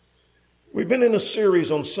We've been in a series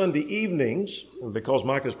on Sunday evenings, and because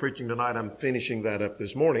Mike is preaching tonight, I'm finishing that up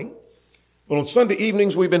this morning. But on Sunday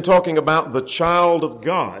evenings, we've been talking about the child of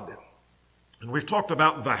God. And we've talked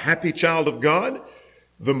about the happy child of God,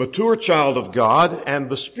 the mature child of God, and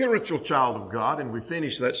the spiritual child of God. And we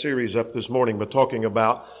finished that series up this morning by talking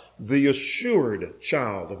about the assured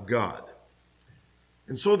child of God.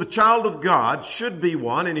 And so the child of God should be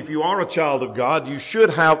one, and if you are a child of God, you should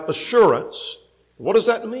have assurance. What does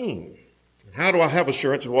that mean? How do I have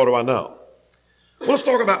assurance, and what do I know? Well, let's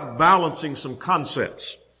talk about balancing some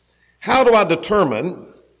concepts. How do I determine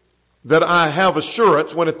that I have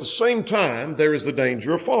assurance when at the same time there is the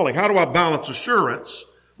danger of falling? How do I balance assurance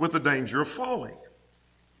with the danger of falling?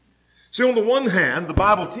 See, on the one hand, the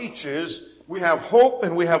Bible teaches we have hope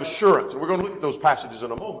and we have assurance, and we're going to look at those passages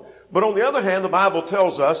in a moment. But on the other hand, the Bible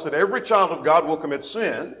tells us that every child of God will commit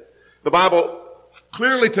sin. The Bible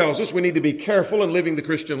clearly tells us we need to be careful in living the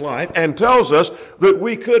Christian life, and tells us that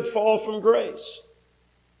we could fall from grace.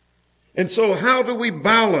 And so how do we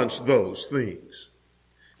balance those things?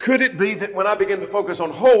 Could it be that when I begin to focus on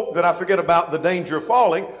hope that I forget about the danger of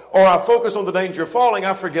falling, or I focus on the danger of falling,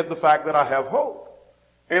 I forget the fact that I have hope?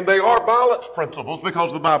 And they are balance principles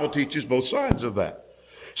because the Bible teaches both sides of that.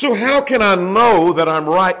 So how can I know that I'm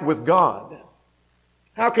right with God?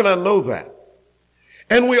 How can I know that?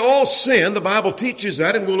 And we all sin. The Bible teaches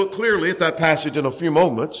that, and we'll look clearly at that passage in a few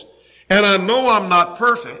moments. And I know I'm not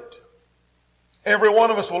perfect. Every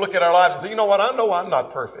one of us will look at our lives and say, you know what, I know I'm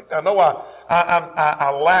not perfect. I know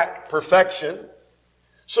I lack perfection.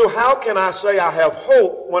 So how can I say I have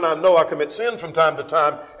hope when I know I commit sin from time to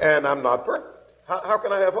time and I'm not perfect? How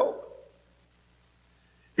can I have hope?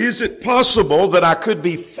 Is it possible that I could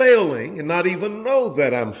be failing and not even know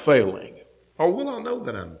that I'm failing? Or will I know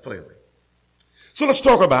that I'm failing? So let's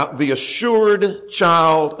talk about the assured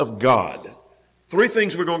child of God. Three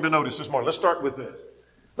things we're going to notice this morning. Let's start with this.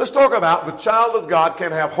 Let's talk about the child of God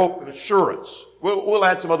can have hope and assurance. We'll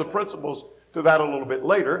add some other principles to that a little bit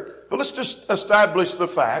later. But let's just establish the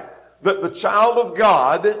fact that the child of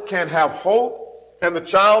God can have hope and the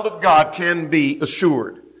child of God can be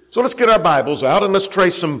assured. So let's get our Bibles out and let's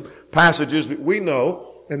trace some passages that we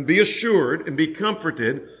know and be assured and be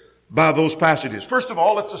comforted by those passages. First of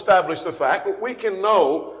all, let's establish the fact that we can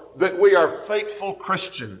know that we are faithful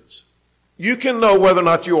Christians. You can know whether or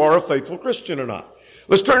not you are a faithful Christian or not.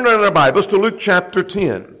 Let's turn around our Bibles to Luke chapter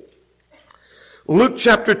 10. Luke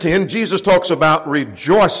chapter 10, Jesus talks about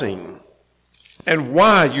rejoicing and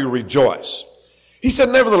why you rejoice. He said,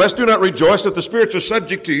 nevertheless, do not rejoice that the spirits are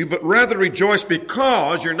subject to you, but rather rejoice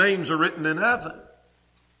because your names are written in heaven.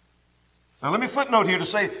 Now let me footnote here to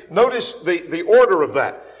say, notice the order of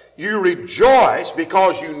that. You rejoice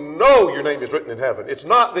because you know your name is written in heaven. It's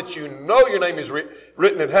not that you know your name is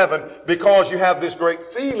written in heaven because you have this great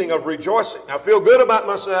feeling of rejoicing. I feel good about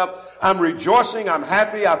myself. I'm rejoicing. I'm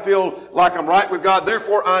happy. I feel like I'm right with God.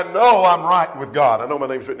 Therefore, I know I'm right with God. I know my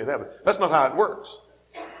name is written in heaven. That's not how it works.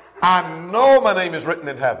 I know my name is written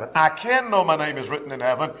in heaven. I can know my name is written in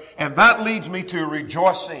heaven. And that leads me to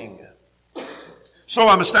rejoicing. So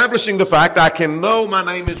I'm establishing the fact I can know my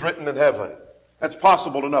name is written in heaven. That's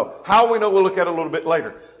possible to know. How we know, we'll look at it a little bit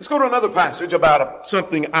later. Let's go to another passage about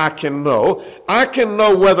something I can know. I can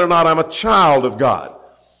know whether or not I'm a child of God.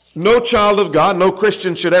 No child of God, no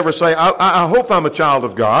Christian should ever say, I hope I'm a child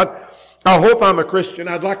of God. I hope I'm a Christian.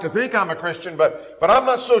 I'd like to think I'm a Christian, but I'm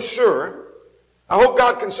not so sure. I hope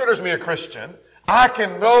God considers me a Christian. I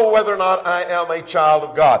can know whether or not I am a child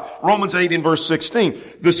of God. Romans 8 in verse 16.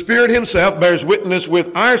 The Spirit Himself bears witness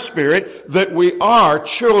with our spirit that we are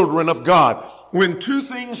children of God. When two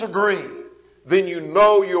things agree, then you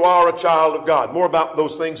know you are a child of God. More about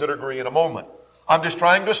those things that agree in a moment. I'm just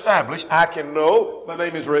trying to establish, I can know my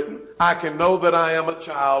name is written. I can know that I am a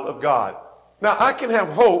child of God. Now, I can have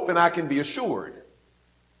hope and I can be assured.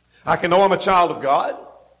 I can know I'm a child of God,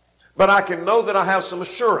 but I can know that I have some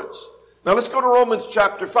assurance. Now, let's go to Romans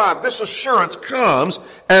chapter 5. This assurance comes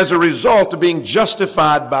as a result of being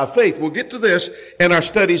justified by faith. We'll get to this in our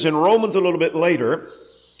studies in Romans a little bit later,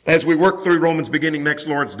 as we work through Romans beginning next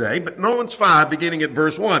Lord's Day. But Romans 5, beginning at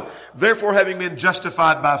verse 1. Therefore, having been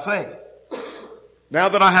justified by faith. Now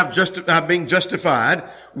that I'm being justified,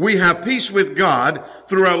 we have peace with God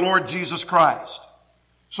through our Lord Jesus Christ.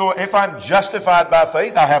 So if I'm justified by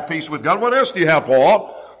faith, I have peace with God. What else do you have,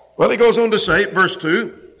 Paul? Well, he goes on to say, verse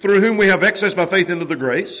 2, through whom we have access by faith into the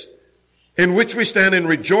grace, in which we stand and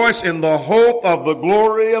rejoice in the hope of the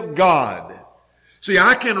glory of God. See,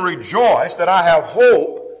 I can rejoice that I have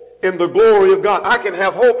hope in the glory of God. I can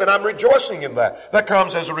have hope, and I'm rejoicing in that. That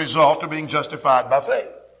comes as a result of being justified by faith.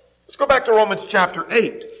 Let's go back to Romans chapter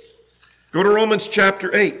 8. Go to Romans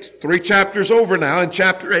chapter 8. 3 chapters over now. In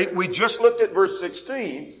chapter 8, we just looked at verse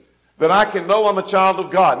 16, that I can know I'm a child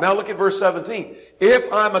of God. Now look at verse 17.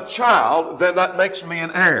 If I'm a child, then that makes me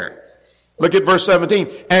an heir. Look at verse 17.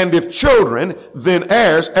 And if children, then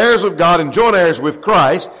heirs, heirs of God and joint heirs with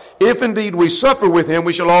Christ, if indeed we suffer with him,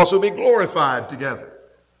 we shall also be glorified together.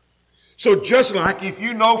 So just like if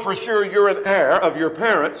you know for sure you're an heir of your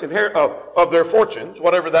parents, of their fortunes,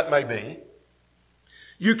 whatever that may be,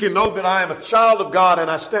 you can know that I am a child of God and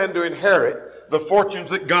I stand to inherit the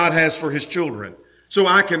fortunes that God has for his children. So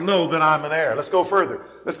I can know that I'm an heir. Let's go further.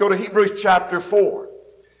 Let's go to Hebrews chapter 4.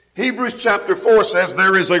 Hebrews chapter 4 says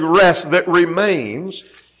there is a rest that remains,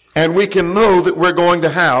 and we can know that we're going to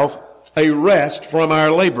have a rest from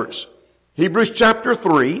our labors. Hebrews chapter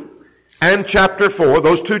 3 and chapter 4,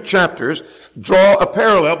 those two chapters, draw a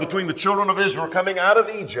parallel between the children of Israel coming out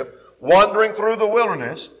of Egypt, wandering through the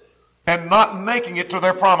wilderness, and not making it to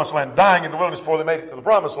their promised land, dying in the wilderness before they made it to the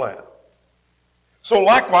promised land. So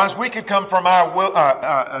likewise, we could come from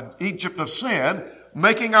our Egypt of sin,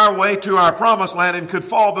 making our way to our promised land, and could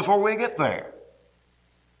fall before we get there.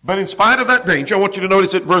 But in spite of that danger, I want you to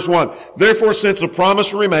notice at verse 1, therefore, since the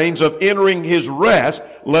promise remains of entering his rest,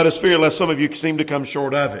 let us fear lest some of you seem to come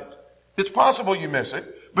short of it. It's possible you miss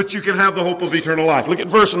it, but you can have the hope of eternal life. Look at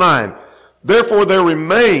verse 9. Therefore, there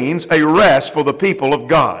remains a rest for the people of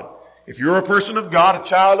God. If you're a person of God, a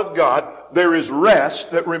child of God, there is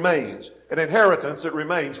rest that remains, an inheritance that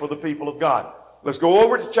remains for the people of God. Let's go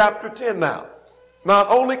over to chapter 10 now. Not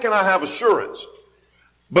only can I have assurance,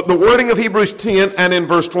 but the wording of Hebrews 10 and in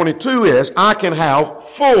verse 22 is, I can have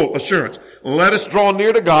full assurance. Let us draw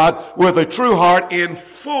near to God with a true heart in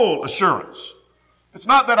full assurance. It's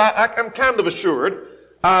not that I'm kind of assured.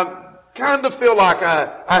 I kind of feel like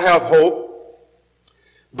I have hope.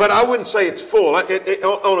 But I wouldn't say it's full.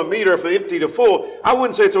 On a meter, if empty to full, I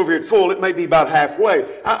wouldn't say it's over here at full. It may be about halfway.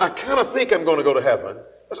 I kind of think I'm going to go to heaven.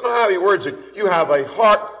 That's not how he words it. You have a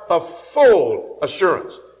heart of full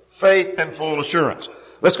assurance. Faith and full assurance.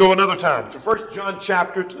 Let's go another time to 1 John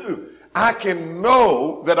chapter 2. I can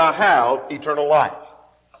know that I have eternal life.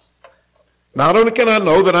 Not only can I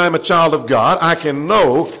know that I am a child of God, I can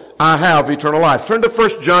know I have eternal life. Turn to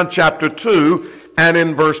 1 John chapter 2 and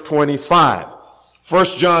in verse 25. 1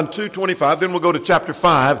 John 2:25, then we'll go to chapter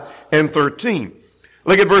 5 and 13.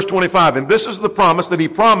 Look at verse 25. And this is the promise that he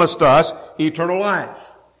promised us, eternal life.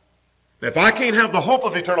 If I can't have the hope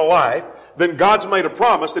of eternal life, then God's made a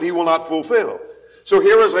promise that he will not fulfill. So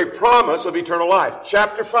here is a promise of eternal life.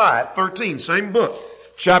 Chapter 5:13, same book.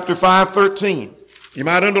 Chapter 5:13. You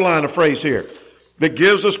might underline a phrase here that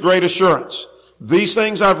gives us great assurance. These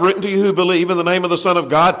things I've written to you who believe in the name of the Son of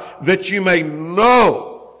God, that you may know.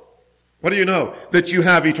 What do you know? That you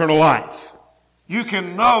have eternal life. You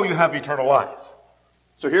can know you have eternal life.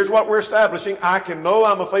 So here's what we're establishing. I can know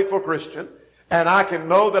I'm a faithful Christian, and I can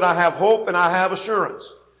know that I have hope and I have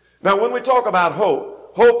assurance. Now when we talk about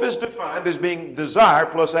hope, hope is defined as being desire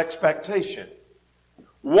plus expectation.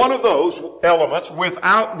 One of those elements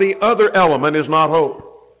without the other element is not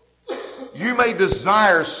hope. You may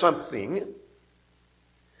desire something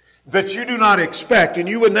that you do not expect, and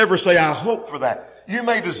you would never say, I hope for that. You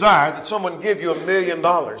may desire that someone give you $1 million,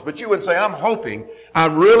 but you would say,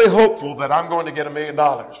 I'm really hopeful that I'm going to get $1 million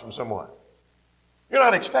from someone. You're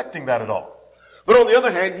not expecting that at all. But on the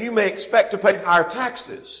other hand, you may expect to pay higher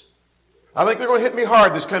taxes. I think they're going to hit me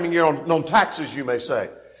hard this coming year on taxes, you may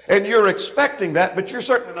say. And you're expecting that, but you're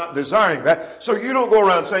certainly not desiring that. So you don't go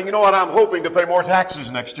around saying, you know what, I'm hoping to pay more taxes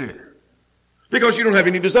next year. Because you don't have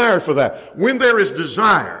any desire for that. When there is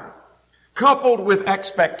desire coupled with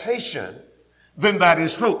expectation, then that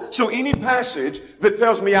is hope. So any passage that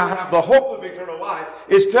tells me I have the hope of eternal life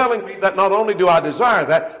is telling me that not only do I desire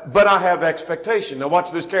that, but I have expectation. Now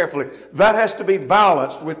watch this carefully. That has to be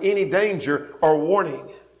balanced with any danger or warning.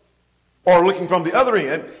 Or looking from the other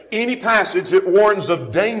end, any passage that warns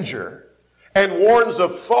of danger and warns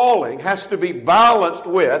of falling has to be balanced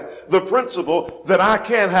with the principle that I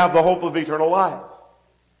can have the hope of eternal life.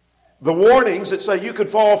 The warnings that say you could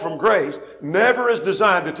fall from grace never is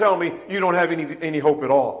designed to tell me you don't have any hope at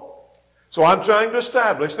all. So I'm trying to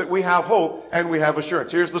establish that we have hope and we have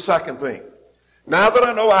assurance. Here's the second thing. Now that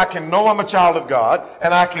I can know I'm a child of God,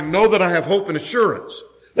 and I can know that I have hope and assurance,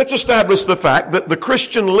 let's establish the fact that the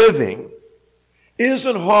Christian living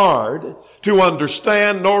isn't hard to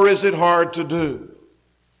understand, nor is it hard to do.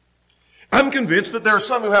 I'm convinced that there are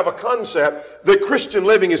some who have a concept that Christian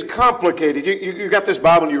living is complicated. You got this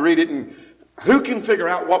Bible and you read it, and who can figure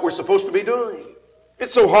out what we're supposed to be doing?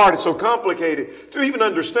 It's so hard, it's so complicated to even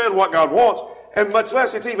understand what God wants, and much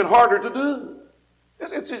less it's even harder to do.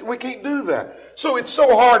 We can't do that. So it's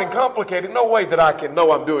so hard and complicated. No way that I can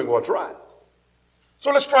know I'm doing what's right.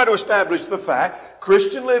 So let's try to establish the fact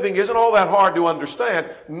Christian living isn't all that hard to understand,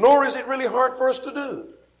 nor is it really hard for us to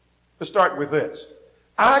do. Let's start with this.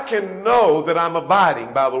 I can know that I'm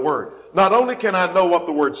abiding by the Word. Not only can I know what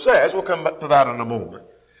the Word says, we'll come back to that in a moment,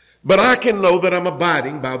 but I can know that I'm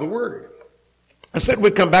abiding by the Word. I said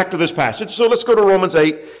we'd come back to this passage, so let's go to Romans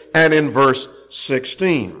 8 and in verse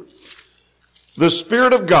 16. The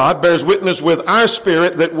Spirit of God bears witness with our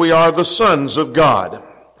spirit that we are the sons of God,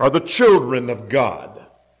 or the children of God.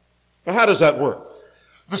 Now, how does that work?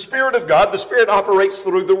 The Spirit of God, the Spirit operates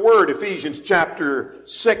through the Word. Ephesians chapter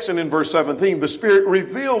 6 and in verse 17, the Spirit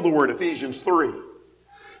revealed the Word, Ephesians 3.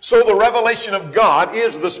 So the revelation of God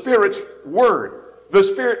is the Spirit's Word. The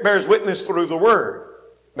Spirit bears witness through the Word.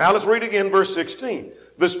 Now let's read again verse 16.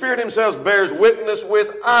 The Spirit Himself bears witness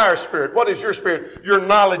with our spirit. What is your spirit? Your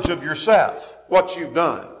knowledge of yourself, what you've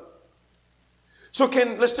done. So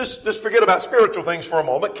let's just forget about spiritual things for a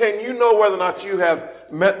moment. Can you know whether or not you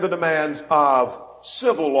have met the demands of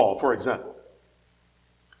civil law, for example?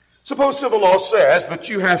 Suppose civil law says that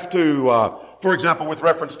you have to, for example, with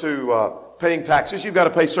reference to paying taxes, you've got to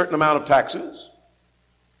pay a certain amount of taxes.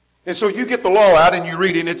 And so you get the law out and you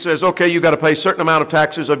read it and it says, okay, you've got to pay a certain amount of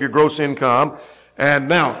taxes of your gross income. And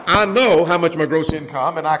now I know how much my gross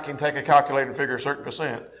income, and I can take a calculator and figure a certain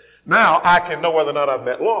percent. Now I can know whether or not I've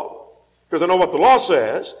met law. Because I know what the law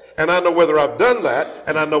says, and I know whether I've done that,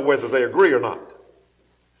 and I know whether they agree or not.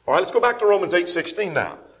 All right, let's go back to Romans 8:16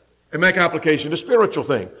 now and make application to spiritual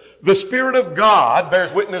thing. The Spirit of God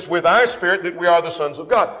bears witness with our spirit that we are the sons of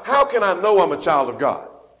God. How can I know I'm a child of God?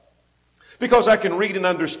 Because I can read and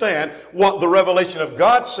understand what the revelation of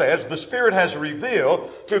God says the Spirit has revealed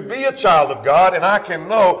to be a child of God, and I can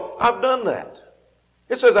know I've done that.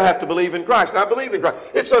 It says I have to believe in Christ. I believe in Christ.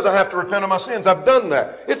 It says I have to repent of my sins. I've done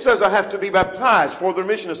that. It says I have to be baptized for the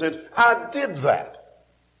remission of sins. I did that.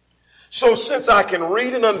 So since I can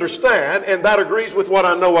read and understand, and that agrees with what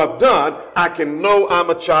I know I've done, I can know I'm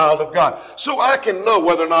a child of God. So I can know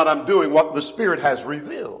whether or not I'm doing what the Spirit has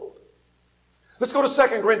revealed. Let's go to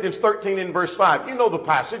 2 Corinthians 13 in verse 5. You know the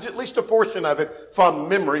passage, at least a portion of it from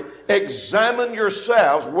memory. Examine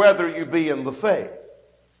yourselves whether you be in the faith.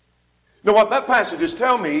 Now what that passage is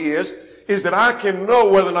telling me is that I can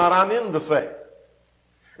know whether or not I'm in the faith.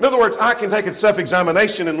 In other words, I can take a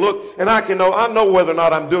self-examination and look, and I know whether or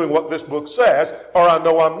not I'm doing what this book says, or I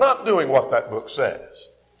know I'm not doing what that book says.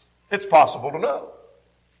 It's possible to know.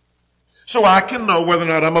 So I can know whether or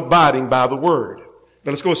not I'm abiding by the Word.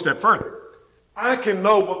 Now let's go a step further. I can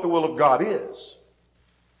know what the will of God is.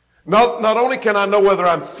 Not only can I know whether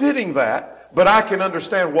I'm fitting that, but I can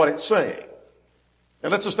understand what it's saying.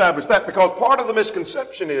 And let's establish that, because part of the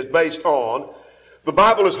misconception is based on the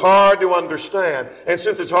Bible is hard to understand. And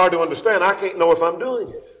since it's hard to understand, I can't know if I'm doing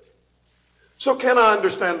it. So can I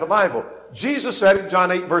understand the Bible? Jesus said in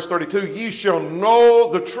John 8 verse 32, ye shall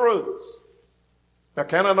know the truth. Now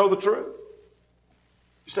can I know the truth?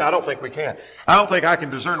 You say, I don't think we can. I don't think I can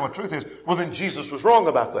discern what truth is. Well, then Jesus was wrong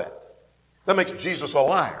about that. That makes Jesus a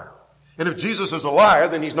liar. And if Jesus is a liar,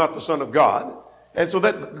 then He's not the Son of God. And so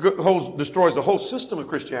that destroys the whole system of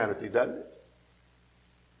Christianity, doesn't it?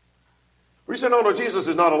 We say, no, Jesus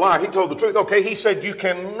is not a liar. He told the truth. Okay, He said you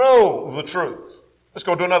can know the truth. Let's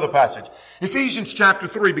go to another passage. Ephesians chapter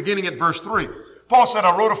 3, beginning at verse 3. Paul said,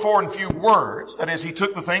 I wrote afore in few words. That is, he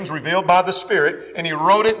took the things revealed by the Spirit and he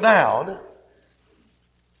wrote it down,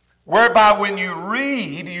 whereby when you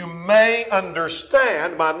read, you may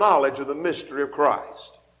understand my knowledge of the mystery of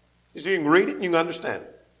Christ. You can read it and you can understand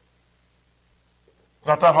it. It's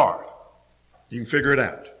not that hard. You can figure it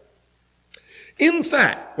out. In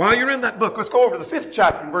fact, while you're in that book, let's go over to the 5th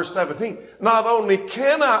chapter in verse 17. Not only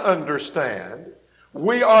can I understand,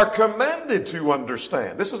 we are commanded to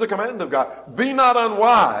understand. This is a command of God. Be not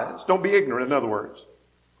unwise. Don't be ignorant, in other words.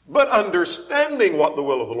 But understanding what the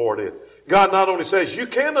will of the Lord is. God not only says, you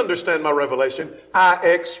can understand my revelation, I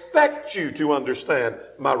expect you to understand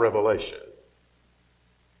my revelation.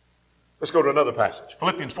 Let's go to another passage.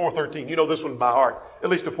 Philippians 4:13. You know this one by heart, at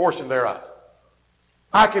least a portion thereof.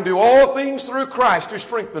 I can do all things through Christ who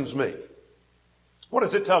strengthens me. What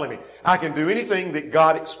is it telling me? I can do anything that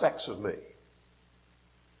God expects of me.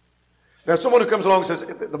 Now, someone who comes along and says,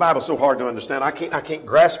 the Bible's so hard to understand, I can't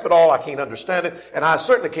grasp it all, I can't understand it, and I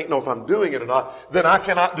certainly can't know if I'm doing it or not, then I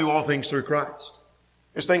cannot do all things through Christ.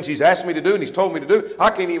 There's things He's asked me to do and He's told me to do.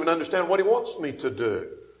 I can't even understand what He wants me to do.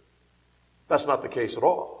 That's not the case at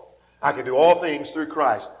all. I can do all things through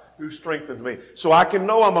Christ who strengthens me. So I can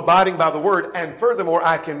know I'm abiding by the Word, and furthermore,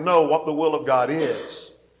 I can know what the will of God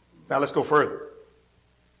is. Now let's go further.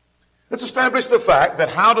 Let's establish the fact that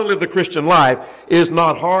how to live the Christian life is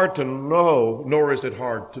not hard to know, nor is it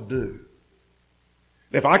hard to do.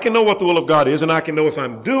 If I can know what the will of God is, and I can know if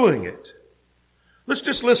I'm doing it, let's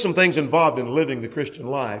just list some things involved in living the Christian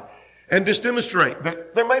life and just demonstrate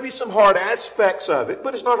that there may be some hard aspects of it,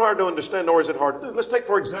 but it's not hard to understand, nor is it hard to do. Let's take,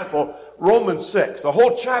 for example, Romans 6. The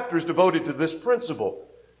whole chapter is devoted to this principle.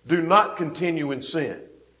 Do not continue in sin.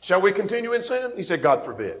 Shall we continue in sin? He said, God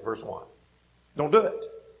forbid, verse 1. Don't do it.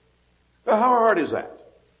 Now, how hard is that?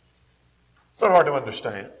 It's not hard to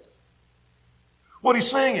understand. What he's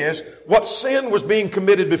saying is, what sin was being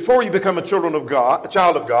committed before you become a child of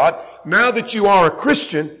God, now that you are a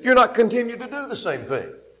Christian, you're not continuing to do the same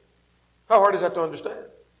thing. How hard is that to understand?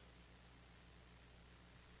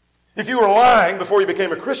 If you were lying before you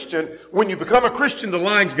became a Christian, when you become a Christian, the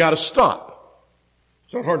lying's got to stop.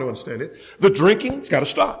 It's not hard to understand it. The drinking's got to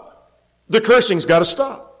stop. The cursing's got to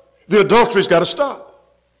stop. The adultery's got to stop.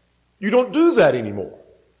 You don't do that anymore.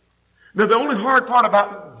 Now, the only hard part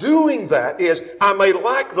about doing that is I may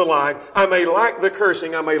like the lying, I may like the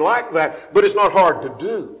cursing, I may like that, but it's not hard to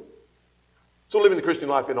do. So living the Christian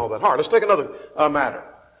life isn't all that hard. Let's take another matter.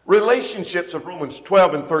 Relationships of Romans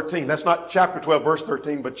 12 and 13. That's not chapter 12, verse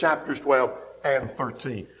 13, but chapters 12 and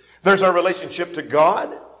 13. There's our relationship to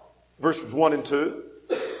God, verses 1 and 2.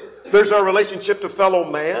 There's our relationship to fellow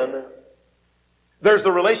man. There's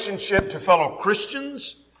the relationship to fellow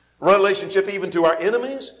Christians. Relationship even to our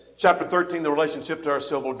enemies. Chapter 13, the relationship to our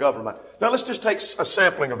civil government. Now let's just take a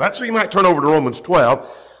sampling of that. So you might turn over to Romans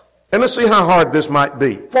 12, and let's see how hard this might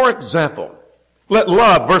be. For example, let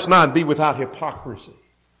love, verse 9, be without hypocrisy.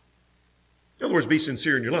 In other words, be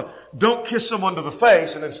sincere in your love. Don't kiss someone to the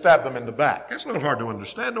face and then stab them in the back. That's not hard to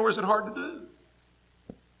understand, nor is it hard to do.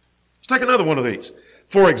 Let's take another one of these.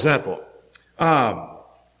 For example,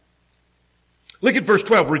 look at verse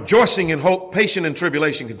 12. Rejoicing in hope, patient in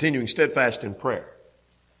tribulation, continuing steadfast in prayer.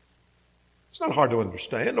 It's not hard to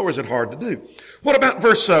understand, nor is it hard to do. What about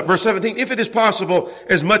verse 17? If it is possible,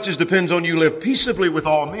 as much as depends on you, live peaceably with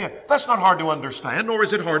all men. That's not hard to understand, nor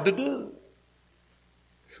is it hard to do.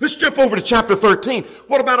 Let's jump over to chapter 13.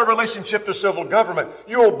 What about a relationship to civil government?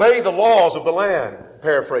 You obey the laws of the land,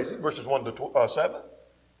 paraphrasing, verses 1 to 7.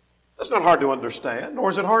 That's not hard to understand, nor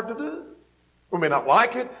is it hard to do. We may not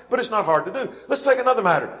like it, but it's not hard to do. Let's take another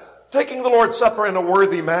matter. Taking the Lord's Supper in a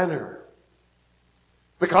worthy manner.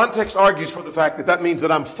 The context argues for the fact that that means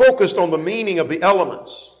that I'm focused on the meaning of the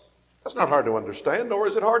elements. That's not hard to understand, nor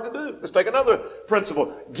is it hard to do. Let's take another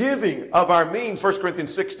principle. Giving of our means, 1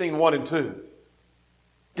 Corinthians 16, 1 and 2.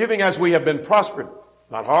 Giving as we have been prospered.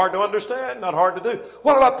 Not hard to understand, not hard to do.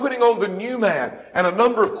 What about putting on the new man and a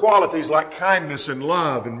number of qualities like kindness and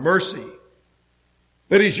love and mercy?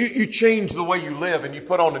 That is, you change the way you live and you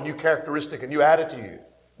put on a new characteristic, a new attitude,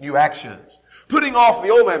 new actions. Putting off the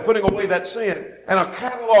old man, putting away that sin, and a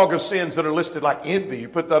catalog of sins that are listed like envy. You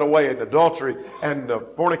put that away, and adultery, and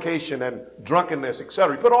fornication, and drunkenness,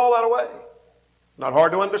 etc. You put all that away. Not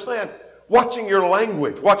hard to understand. Watching your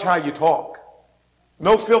language. Watch how you talk.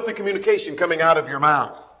 No filthy communication coming out of your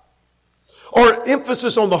mouth. Or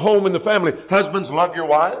emphasis on the home and the family. Husbands, love your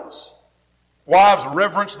wives. Wives,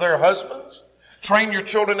 reverence their husbands. Train your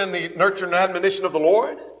children in the nurture and admonition of the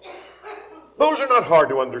Lord. Those are not hard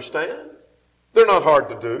to understand. They're not hard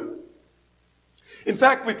to do. In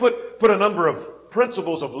fact, we put a number of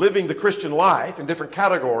principles of living the Christian life in different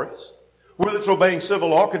categories. Whether it's obeying civil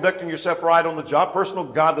law, conducting yourself right on the job, personal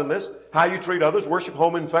godliness, how you treat others, worship,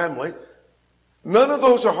 home and family. None of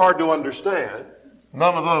those are hard to understand.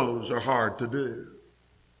 None of those are hard to do.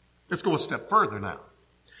 Let's go a step further now.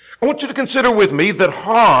 I want you to consider with me that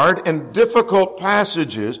hard and difficult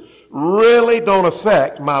passages really don't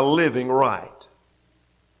affect my living right.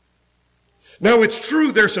 Now, it's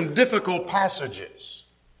true there's some difficult passages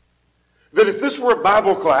that if this were a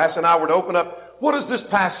Bible class and I were to open up, what does this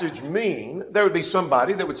passage mean? There would be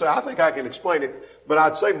somebody that would say, I think I can explain it, but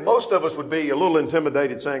I'd say most of us would be a little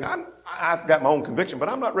intimidated saying, I've got my own conviction, but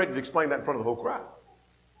I'm not ready to explain that in front of the whole crowd.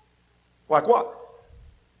 Like what?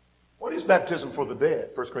 What is baptism for the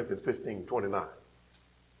dead? 1 Corinthians 15, 29.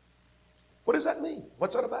 What does that mean?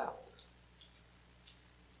 What's that about?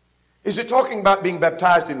 Is it talking about being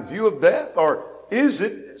baptized in view of death, or is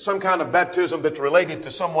it some kind of baptism that's related to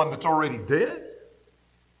someone that's already dead?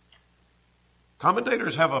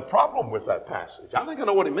 Commentators have a problem with that passage. I think I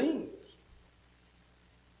know what it means.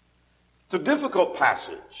 It's a difficult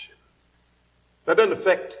passage that doesn't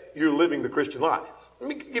affect your living the Christian life. Let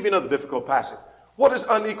me give you another difficult passage. What does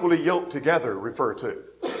unequally yoked together refer to?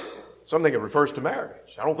 Some think it refers to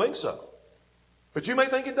marriage. I don't think so. But you may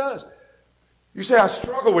think it does. You say, I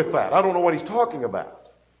struggle with that. I don't know what he's talking about.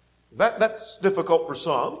 That's difficult for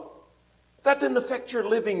some. That didn't affect your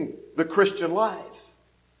living the Christian life.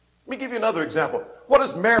 Let me give you another example. What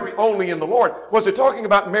is marry only in the Lord? Was it talking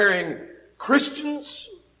about marrying Christians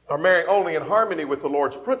or marrying only in harmony with the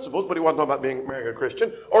Lord's principles, but he wasn't talking about marrying a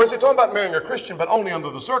Christian? Or is he talking about marrying a Christian, but only under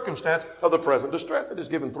the circumstance of the present distress? It is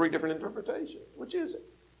given three different interpretations. Which is it?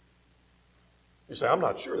 You say, I'm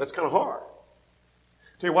not sure. That's kind of hard.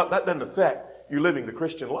 Tell you what, that doesn't affect you living the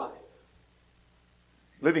Christian life.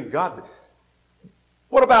 Living God.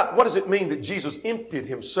 What does it mean that Jesus emptied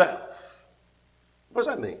himself? What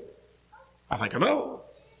does that mean? I think I know.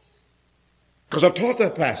 Because I've taught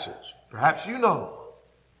that passage. Perhaps you know.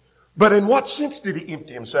 But in what sense did he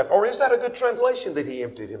empty himself? Or is that a good translation, that he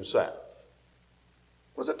emptied himself?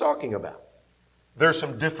 What's it talking about? There's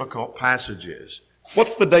some difficult passages.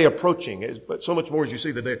 What's the day approaching? But so much more as you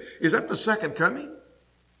see the day. Is that the second coming?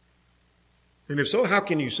 And if so, how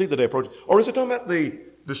can you see the day approaching? Or is it talking about the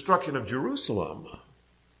destruction of Jerusalem?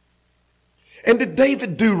 And did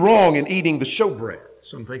David do wrong in eating the showbread?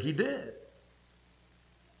 Some think he did.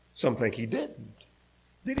 Some think he didn't.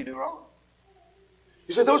 Did he do wrong?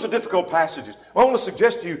 You say those are difficult passages. Well, I want to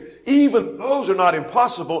suggest to you, even those are not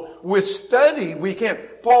impossible. With study, we can.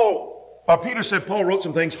 Peter said Paul wrote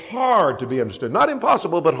some things hard to be understood. Not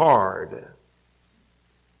impossible, but hard.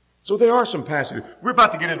 So there are some passages. We're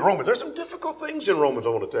about to get into Romans. There's some difficult things in Romans, I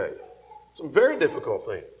want to tell you. Some very difficult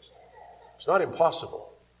things. It's not impossible.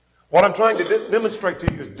 What I'm trying to demonstrate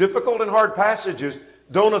to you is difficult and hard passages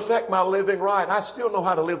don't affect my living right. I still know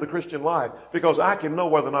how to live the Christian life because I can know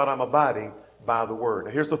whether or not I'm abiding by the Word.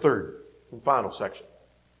 Now here's the third and final section.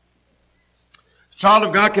 The child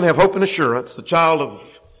of God can have hope and assurance. The child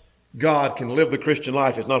of God can live the Christian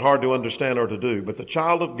life. It's not hard to understand or to do. But the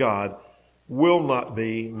child of God will not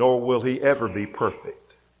be, nor will he ever be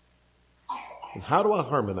perfect. And how do I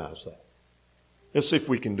harmonize that? Let's see if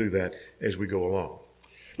we can do that as we go along.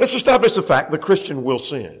 Let's establish the fact the Christian will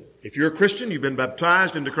sin. If you're a Christian, you've been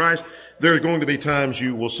baptized into Christ, there are going to be times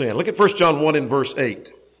you will sin. Look at 1 John 1 in verse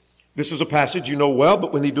 8. This is a passage you know well,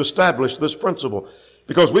 but we need to establish this principle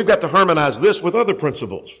because we've got to harmonize this with other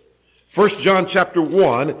principles. 1 John chapter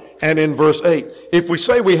 1 and in verse 8. If we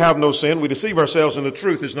say we have no sin, we deceive ourselves and the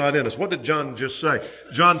truth is not in us. What did John just say?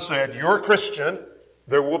 John said, you're a Christian,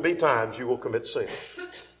 there will be times you will commit sin.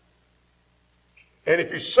 And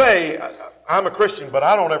if you say, I'm a Christian, but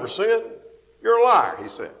I don't ever sin, you're a liar, he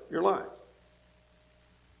said. You're lying.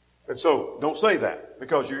 And so, don't say that,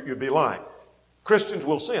 because you'd be lying. Christians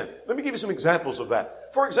will sin. Let me give you some examples of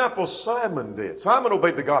that. For example, Simon did. Simon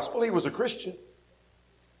obeyed the gospel. He was a Christian.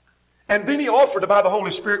 And then he offered to buy the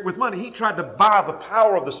Holy Spirit with money. He tried to buy the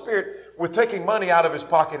power of the Spirit with taking money out of his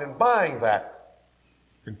pocket and buying that.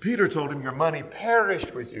 And Peter told him, your money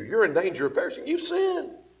perished with you. You're in danger of perishing. You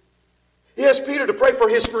sinned. He asked Peter to pray for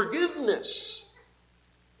his forgiveness.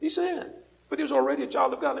 He sinned. But he was already a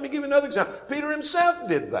child of God. Let me give you another example. Peter himself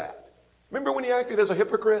did that. Remember when he acted as a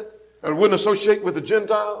hypocrite and wouldn't associate with the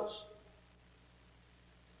Gentiles?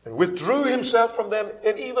 And withdrew himself from them.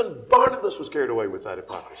 And even Barnabas was carried away with that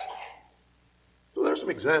hypocrisy. So there's some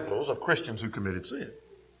examples of Christians who committed sin.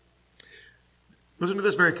 Listen to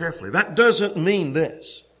this very carefully. That doesn't mean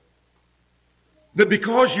this. That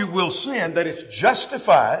because you will sin, that it's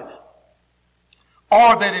justified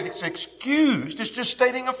or that it's excused. It's just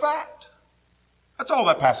stating a fact. That's all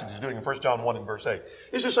that passage is doing in 1 John 1 and verse 8.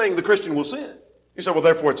 It's just saying the Christian will sin. You say, well,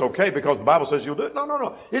 therefore it's okay because the Bible says you'll do it.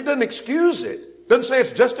 No. It doesn't excuse it. It doesn't say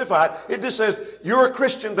it's justified. It just says you're a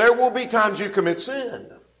Christian. There will be times you commit sin.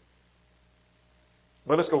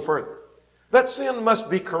 But let's go further. That sin must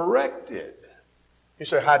be corrected. You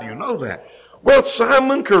say, how do you know that? Well,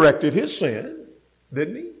 Simon corrected his sin,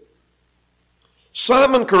 didn't he?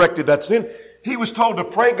 Simon corrected that sin. He was told to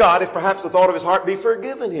pray God if perhaps the thought of his heart be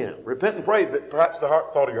forgiven him. Repent and pray that perhaps the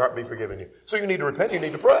thought of your heart be forgiven you. So you need to repent, you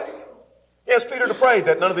need to pray. He asked Peter to pray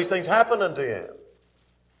that none of these things happen unto him.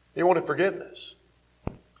 He wanted forgiveness.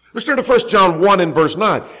 Let's turn to 1 John 1 and verse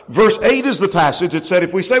 9. Verse 8 is the passage that said,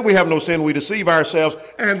 if we say we have no sin, we deceive ourselves,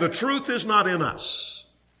 and the truth is not in us.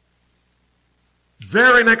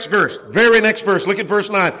 Very next verse. Look at verse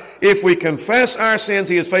 9. If we confess our sins,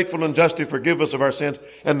 he is faithful and just to forgive us of our sins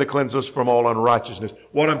and to cleanse us from all unrighteousness.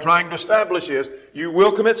 What I'm trying to establish is, you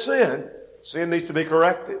will commit sin. Sin needs to be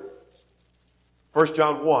corrected. 1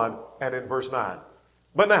 John 1 and in verse 9.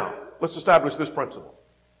 But now, let's establish this principle.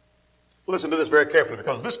 Listen to this very carefully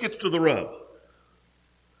because this gets to the rub.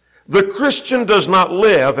 The Christian does not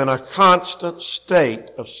live in a constant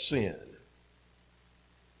state of sin.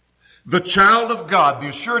 The child of God, the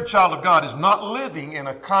assured child of God, is not living in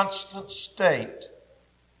a constant state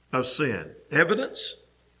of sin. Evidence?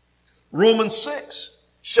 Romans 6.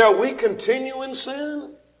 Shall we continue in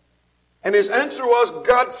sin And his answer was,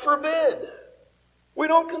 God forbid. We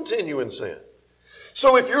don't continue in sin.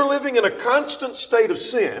 So if you're living in a constant state of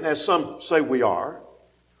sin, as some say we are,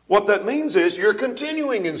 what that means is you're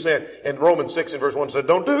continuing in sin. And Romans 6 and verse 1 said,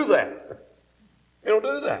 don't do that. You don't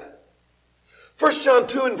do that. 1 John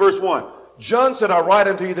 2 and verse 1. John said, I write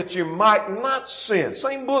unto you that you might not sin.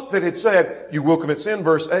 Same book that had said, you will commit sin,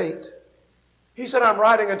 verse 8. He said, I'm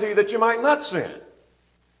writing unto you that you might not sin.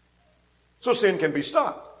 So sin can be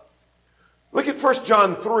stopped. Look at 1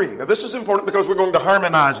 John 3. Now this is important because we're going to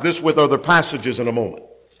harmonize this with other passages in a moment.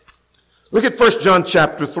 Look at 1 John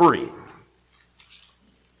chapter 3.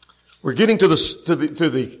 We're getting to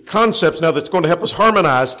the concepts now that's going to help us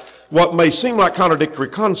harmonize what may seem like contradictory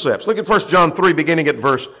concepts. Look at 1 John 3 beginning at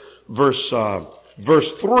verse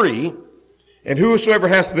 3. And whosoever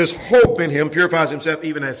has this hope in him purifies himself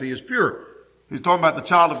even as he is pure. He's talking about the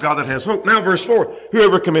child of God that has hope. Now verse 4.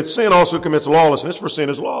 Whoever commits sin also commits lawlessness, for sin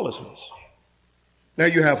is lawlessness. Now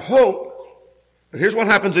you have hope, but here's what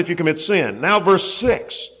happens if you commit sin. Now verse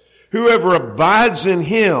 6. Whoever abides in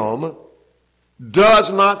him does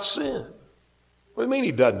not sin. What do you mean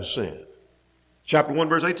he doesn't sin? Chapter 1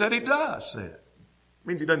 verse 8 said he does sin. It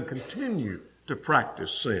means he doesn't continue to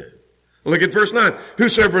practice sin. Look at verse 9.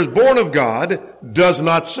 Whosoever is born of God does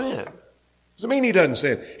not sin. Does it mean he doesn't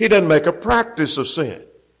sin? He doesn't make a practice of sin.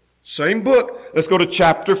 Same book. Let's go to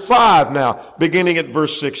chapter 5 now, beginning at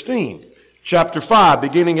verse 16. Chapter 5,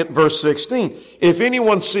 beginning at verse 16. If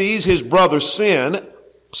anyone sees his brother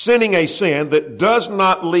sinning a sin that does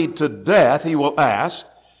not lead to death, he will ask,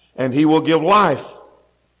 and he will give life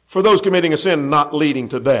for those committing a sin not leading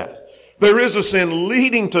to death. There is a sin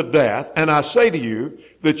leading to death, and I say to you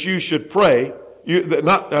that you should pray.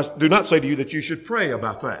 I do not say to you that you should pray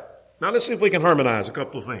about that. Now let's see if we can harmonize a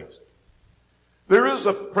couple of things. There is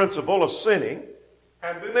a principle of sinning,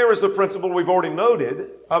 and then there is the principle we've already noted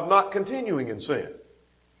of not continuing in sin.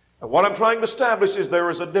 And what I'm trying to establish is there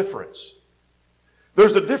is a difference.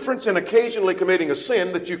 There's a difference in occasionally committing a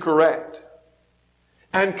sin that you correct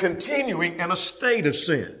and continuing in a state of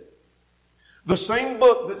sin. The same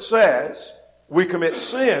book that says we commit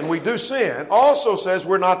sin, we do sin, also says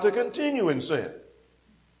we're not to continue in sin.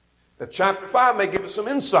 Now, chapter 5 may give us some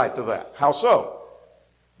insight to that. How so?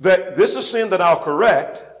 That this is sin that I'll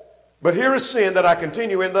correct, but here is sin that I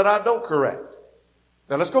continue in that I don't correct.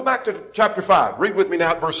 Now let's go back to chapter 5. Read with me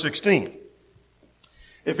now at verse 16.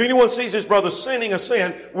 If anyone sees his brother sinning a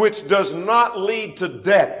sin which does not lead to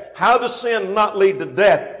death. How does sin not lead to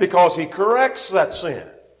death? Because he corrects that sin.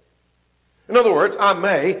 In other words, I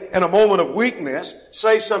may, in a moment of weakness,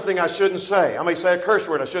 say something I shouldn't say. I may say a curse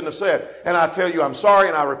word I shouldn't have said. And I tell you I'm sorry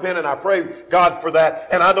and I repent and I pray God for that.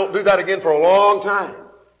 And I don't do that again for a long time.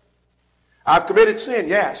 I've committed sin,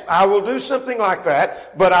 yes. I will do something like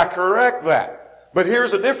that, but I correct that. But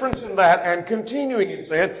here's a difference in that and continuing in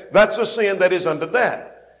sin. That's a sin that is unto death.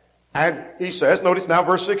 And he says, notice now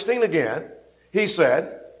verse 16 again. He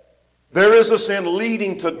said, there is a sin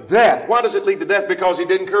leading to death. Why does it lead to death? Because he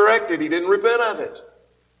didn't correct it. He didn't repent of it.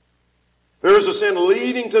 There is a sin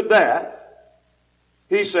leading to death.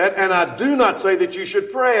 He said, and I do not say that you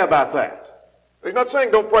should pray about that. He's not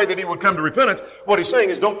saying don't pray that he would come to repentance. What he's saying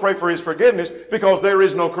is don't pray for his forgiveness because there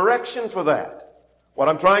is no correction for that. What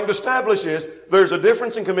I'm trying to establish is there's a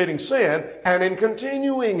difference in committing sin and in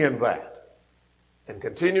continuing in that. And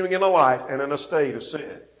continuing in a life and in a state of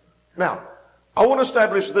sin. Now, I want to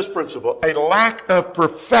establish this principle. A lack of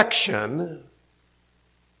perfection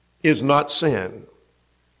is not sin.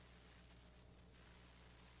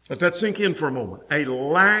 Let that sink in for a moment. A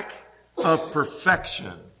lack of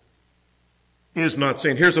perfection is not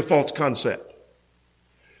sin. Here's a false concept.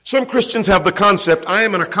 Some Christians have the concept, I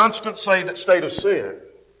am in a constant state of sin.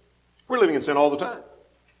 We're living in sin all the time.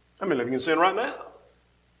 I'm living in sin right now.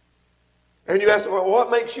 And you ask, well, what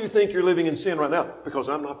makes you think you're living in sin right now? Because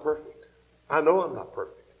I'm not perfect. I know I'm not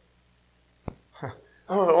perfect.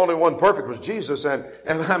 Oh, only one perfect was Jesus, and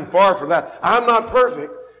I'm far from that. I'm not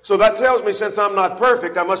perfect. So that tells me since I'm not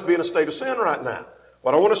perfect, I must be in a state of sin right now.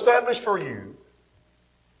 What I want to establish for you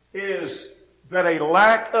is that a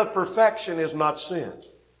lack of perfection is not sin.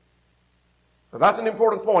 Now that's an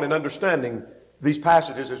important point in understanding these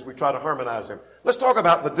passages as we try to harmonize them. Let's talk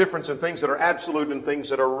about the difference in things that are absolute and things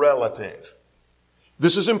that are relative.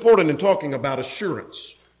 This is important in talking about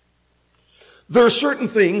assurance. There are certain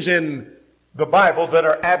things in the Bible that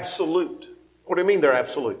are absolute. What do you mean they're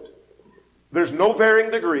absolute? There's no varying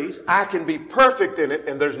degrees. I can be perfect in it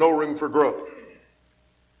and there's no room for growth.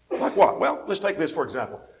 Like what? Well, let's take this for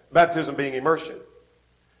example. Baptism being immersion.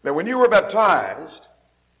 Now when you were baptized,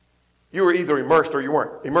 you were either immersed or you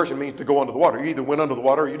weren't. Immersion means to go under the water. You either went under the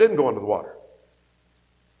water or you didn't go under the water.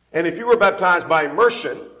 And if you were baptized by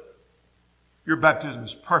immersion, your baptism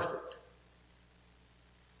is perfect.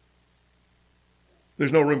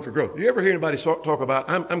 There's no room for growth. Do you ever hear anybody talk about,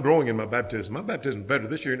 I'm growing in my baptism. My baptism is better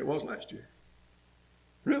this year than it was last year?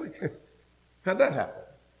 Really? How'd that happen?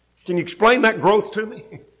 Can you explain that growth to me?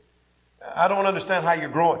 I don't understand how you're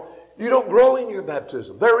growing. You don't grow in your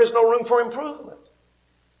baptism. There is no room for improvement.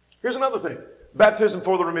 Here's another thing. Baptism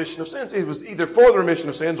for the remission of sins. It was either for the remission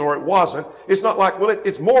of sins or it wasn't. It's not like, well,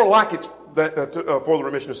 it's more like it's for the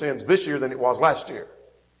remission of sins this year than it was last year.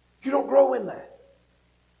 You don't grow in that.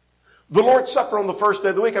 The Lord's Supper on the first day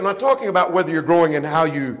of the week, I'm not talking about whether you're growing in how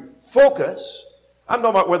you focus. I'm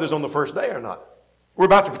talking about whether it's on the first day or not. We're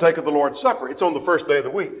about to partake of the Lord's Supper. It's on the first day of the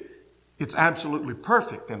week. It's absolutely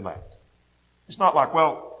perfect in that. It's not like,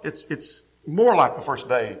 well, it's more like the first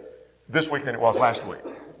day this week than it was last week.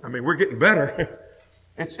 I mean, we're getting better.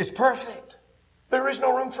 It's perfect. There is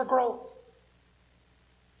no room for growth.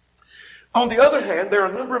 On the other hand, there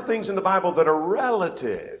are a number of things in the Bible that are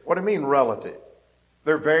relative. What do I mean relative?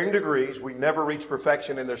 They're varying degrees. We never reach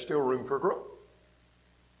perfection and there's still room for growth.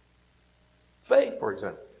 Faith, for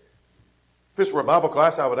example. If this were a Bible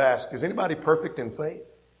class, I would ask, is anybody perfect in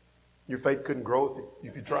faith? Your faith couldn't grow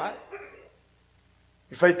if you tried?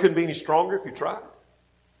 Your faith couldn't be any stronger if you tried?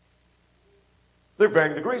 There are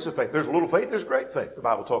varying degrees of faith. There's little faith, there's great faith, the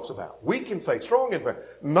Bible talks about. Weak in faith, strong in faith.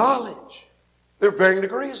 Knowledge. There are varying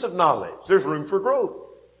degrees of knowledge. There's room for growth.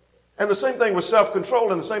 And the same thing with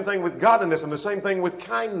self-control, and the same thing with godliness, and the same thing with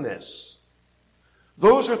kindness.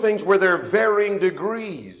 Those are things where there are varying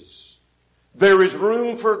degrees. There is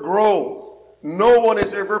room for growth. No one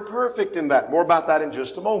is ever perfect in that. More about that in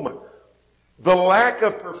just a moment. The lack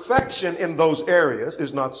of perfection in those areas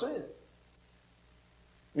is not sin.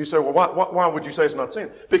 You say, well, why would you say it's not sin?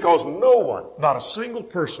 Because no one, not a single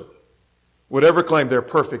person, would ever claim they're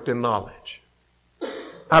perfect in knowledge.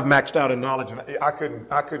 I've maxed out in knowledge, and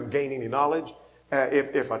I couldn't gain any knowledge.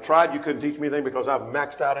 If I tried, you couldn't teach me anything because I've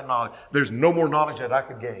maxed out in knowledge. There's no more knowledge that I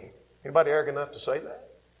could gain. Anybody arrogant enough to say that?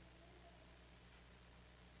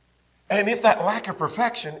 And if that lack of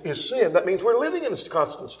perfection is sin, that means we're living in a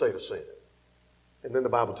constant state of sin. And then the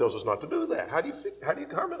Bible tells us not to do that. How do you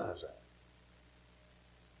harmonize that?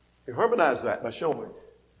 You harmonize that by showing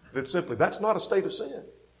that simply that's not a state of sin.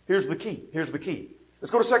 Here's the key.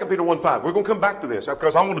 Let's go to 2 Peter 1:5. We're going to come back to this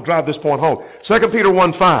because I want to drive this point home. 2 Peter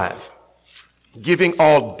 1:5. Giving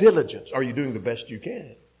all diligence. Are you doing the best you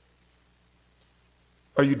can?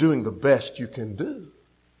 Are you doing the best you can do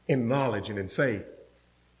in knowledge and in faith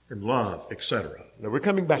and love, etc.? Now we're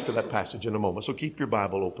coming back to that passage in a moment, so keep your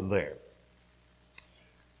Bible open there.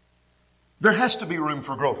 There has to be room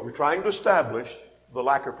for growth. We're trying to establish the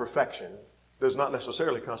lack of perfection does not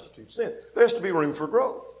necessarily constitute sin. There has to be room for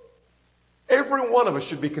growth. Every one of us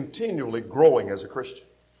should be continually growing as a Christian.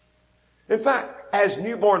 In fact, as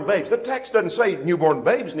newborn babes, the text doesn't say newborn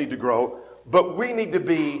babes need to grow, but we need to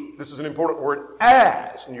be, this is an important word,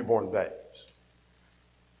 as newborn babes.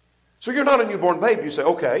 So you're not a newborn babe. You say,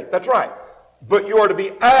 okay, that's right. But you are to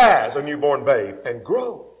be as a newborn babe and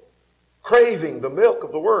grow. Craving the milk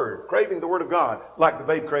of the Word, craving the Word of God, like the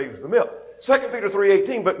babe craves the milk. 2 Peter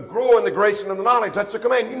 3:18, but grow in the grace and in the knowledge. That's the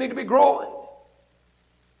command. You need to be growing.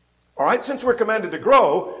 All right, since we're commanded to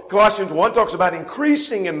grow, Colossians 1 talks about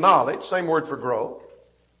increasing in knowledge. Same word for grow.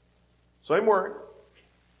 Same word.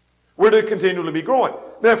 We're to continually be growing.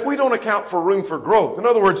 Now, if we don't account for room for growth, in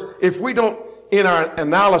other words, if we don't, in our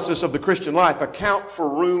analysis of the Christian life, account for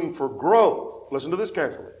room for growth, listen to this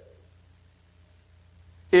carefully.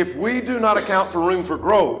 If we do not account for room for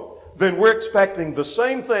growth, then we're expecting the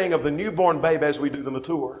same thing of the newborn babe as we do the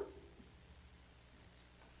mature.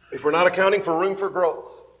 If we're not accounting for room for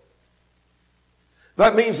growth,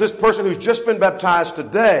 that means this person who's just been baptized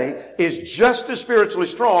today is just as spiritually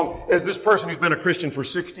strong as this person who's been a Christian for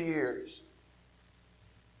 60 years.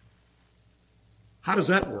 How does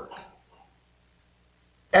that work?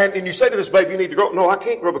 And you say to this babe, you need to grow. No, I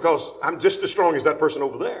can't grow because I'm just as strong as that person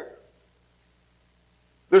over there.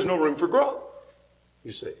 There's no room for growth,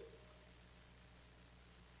 you see.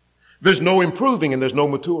 There's no improving and there's no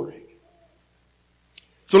maturing.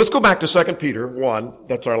 So let's go back to 2 Peter 1.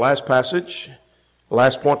 That's our last passage,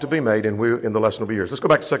 last point to be made, and in the lesson will be yours. Let's go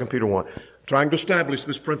back to 2 Peter 1. Trying to establish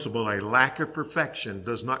this principle, a lack of perfection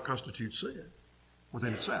does not constitute sin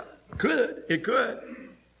within itself. It could.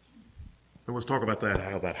 And we'll talk about that,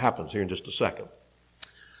 how that happens here in just a second.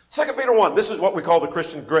 2 Peter 1, this is what we call the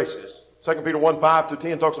Christian graces. 2 Peter 1,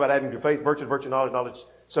 5-10 talks about adding to faith, virtue, knowledge,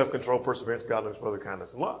 self-control, perseverance, godliness, brotherly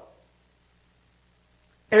kindness, and love.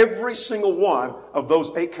 Every single one of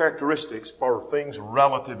those 8 characteristics are things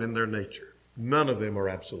relative in their nature. None of them are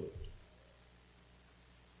absolute.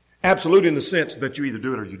 Absolute in the sense that you either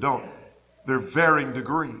do it or you don't. There are varying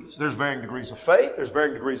degrees. There's varying degrees of faith. There's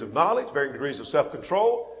varying degrees of knowledge, varying degrees of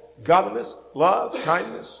self-control, godliness, love,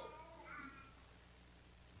 kindness.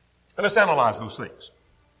 And let's analyze those things.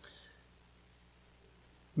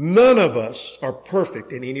 None of us are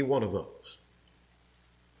perfect in any one of those.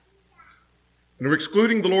 And we're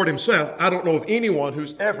excluding the Lord himself. I don't know of anyone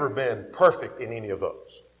who's ever been perfect in any of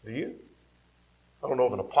those. Do you? I don't know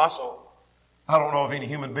of an apostle. I don't know of any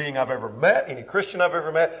human being I've ever met, any Christian I've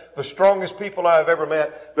ever met, the strongest people I've ever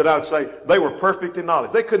met that I would say they were perfect in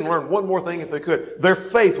knowledge. They couldn't learn one more thing if they could. Their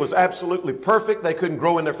faith was absolutely perfect. They couldn't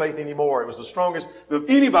grow in their faith anymore. It was the strongest that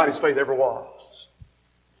anybody's faith ever was.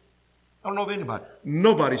 I don't know of anybody.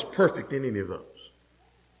 Nobody's perfect in any of those.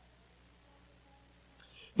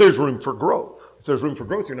 There's room for growth. If there's room for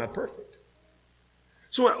growth, you're not perfect.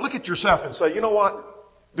 So look at yourself and say, you know what?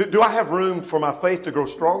 Do I have room for my faith to grow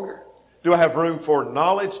stronger? Do I have room for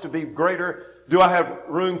knowledge to be greater? Do I have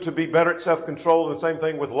room to be better at self-control? And the same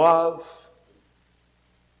thing with love.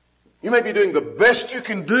 You may be doing the best you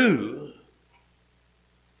can do,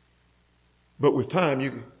 but with time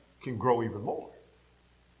you can grow even more.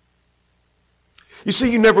 You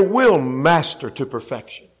see, you never will master to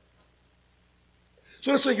perfection.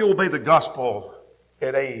 So let's say you obey the gospel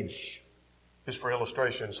at age, just for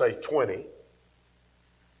illustration, say 20.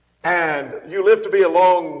 And you live a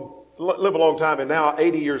long time, and now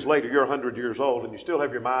 80 years later, you're 100 years old, and you still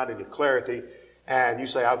have your mind and your clarity, and you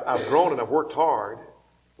say, I've grown and I've worked hard.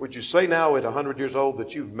 Would you say now at 100 years old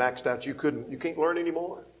that you've maxed out, you can't learn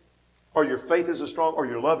anymore? Or your faith is as strong, or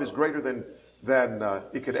your love is greater than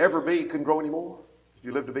it could ever be, you couldn't grow anymore? If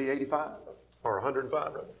you live to be 85 or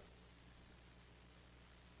 105, rather.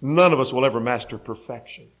 None of us will ever master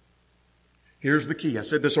perfection. Here's the key. I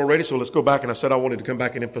said this already, so let's go back, and I said I wanted to come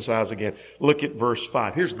back and emphasize again. Look at verse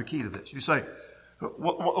 5. Here's the key to this. You say,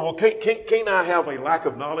 well, can't I have a lack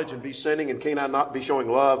of knowledge and be sinning, and can't I not be showing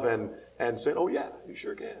love and sin? Oh, yeah, you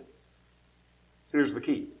sure can. Here's the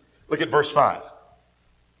key. Look at verse 5.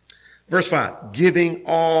 Verse 5, giving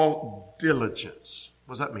all diligence.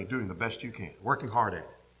 What does that mean? Doing the best you can, working hard at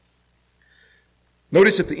it.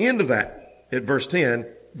 Notice at the end of that, at verse 10,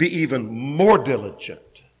 be even more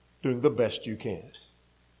diligent, doing the best you can.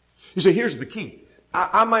 You see, here's the key.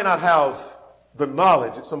 I may not have the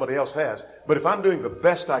knowledge that somebody else has, but if I'm doing the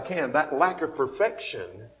best I can, that lack of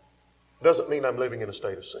perfection doesn't mean I'm living in a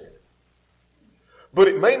state of sin. But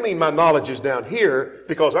it may mean my knowledge is down here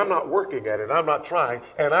because I'm not working at it, I'm not trying,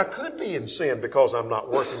 and I could be in sin because I'm not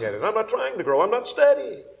working at it. I'm not trying to grow, I'm not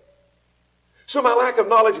studying. So my lack of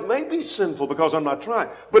knowledge may be sinful because I'm not trying.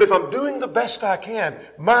 But if I'm doing the best I can,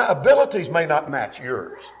 my abilities may not match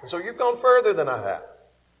yours. And so you've gone further than I have.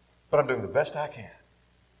 But I'm doing the best I can.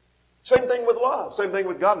 Same thing with love. Same thing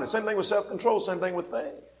with godliness. Same thing with self-control. Same thing with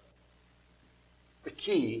faith. The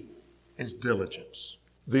key is diligence.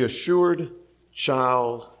 The assured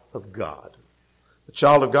child of God. The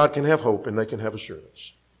child of God can have hope and they can have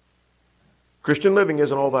assurance. Christian living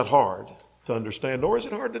isn't all that hard to understand, nor is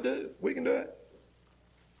it hard to do. We can do it.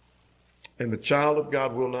 And the child of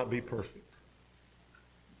God will not be perfect.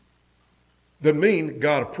 Doesn't mean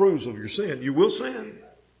God approves of your sin. You will sin.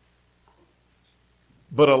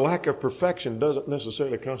 But a lack of perfection doesn't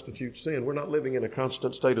necessarily constitute sin. We're not living in a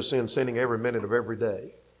constant state of sin, sinning every minute of every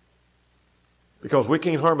day. Because we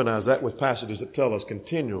can't harmonize that with passages that tell us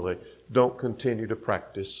continually, don't continue to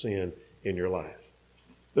practice sin in your life.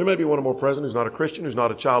 There may be one or more present who's not a Christian, who's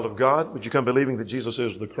not a child of God. Would you come believing that Jesus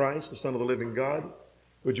is the Christ, the Son of the living God?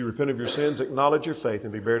 Would you repent of your sins, acknowledge your faith,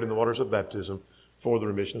 and be buried in the waters of baptism for the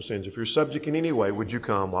remission of sins? If you're subject in any way, would you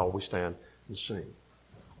come while we stand and sing?